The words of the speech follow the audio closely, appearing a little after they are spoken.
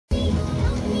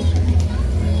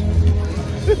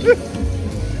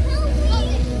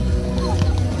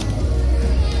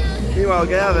Meanwhile,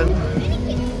 Gavin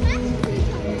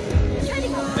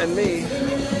and me.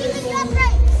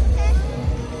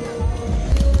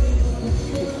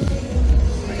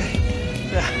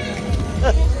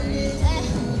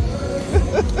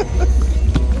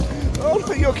 Oh,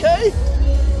 are you okay?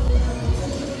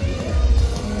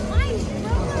 My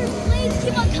rollerblades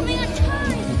keep on coming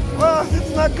untied. Well,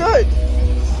 that's not good.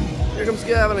 Here comes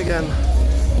Gavin again.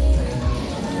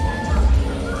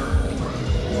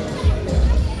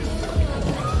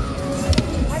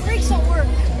 My brakes don't work.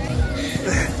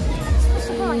 It's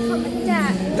so hard for like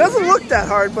that. It doesn't look that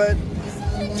hard, but...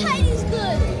 Something tight is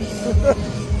good.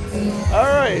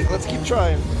 Alright, let's keep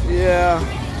trying. Yeah.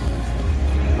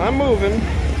 I'm moving.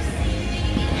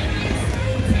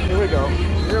 Here we go.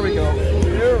 Here we go.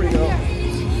 Here we go.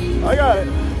 I got it.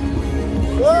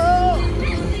 Whoa!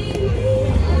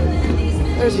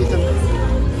 There's Ethan.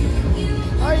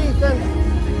 Hi, Ethan.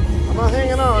 I'm not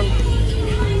hanging on.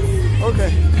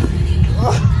 Okay.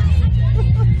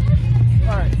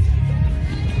 Alright.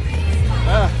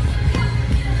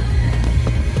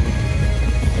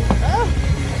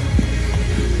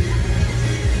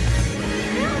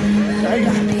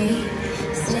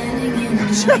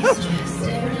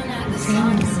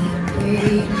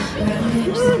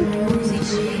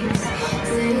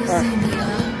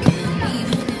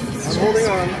 I'm holding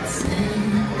on.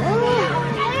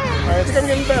 Alright, I think I'm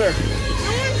getting better.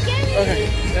 Okay.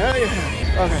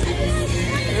 Okay.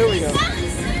 Here we go.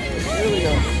 Here we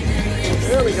go.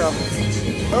 There we go.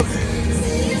 Okay.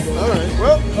 Alright.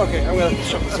 Well, okay, I'm gonna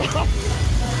shut this off.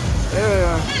 There we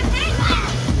go.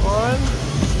 1,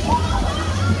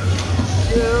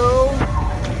 2,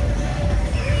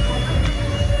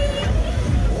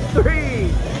 3.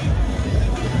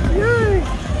 Yay!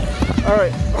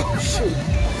 Alright. Oh, shoot.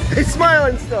 He's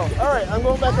smiling still. Alright, I'm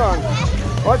going back on.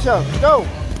 Watch out. Go!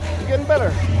 You're getting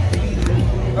better.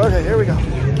 Okay, here we go.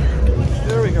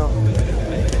 There we go.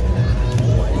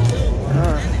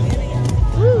 Alright.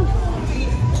 Woo!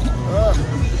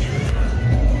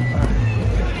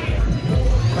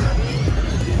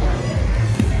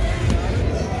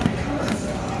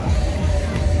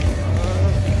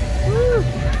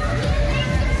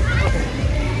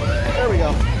 There we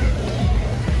go.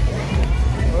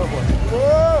 Oh boy.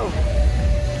 Whoa!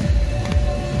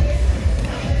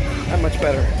 Not much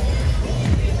better.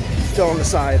 Still on the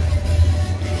side.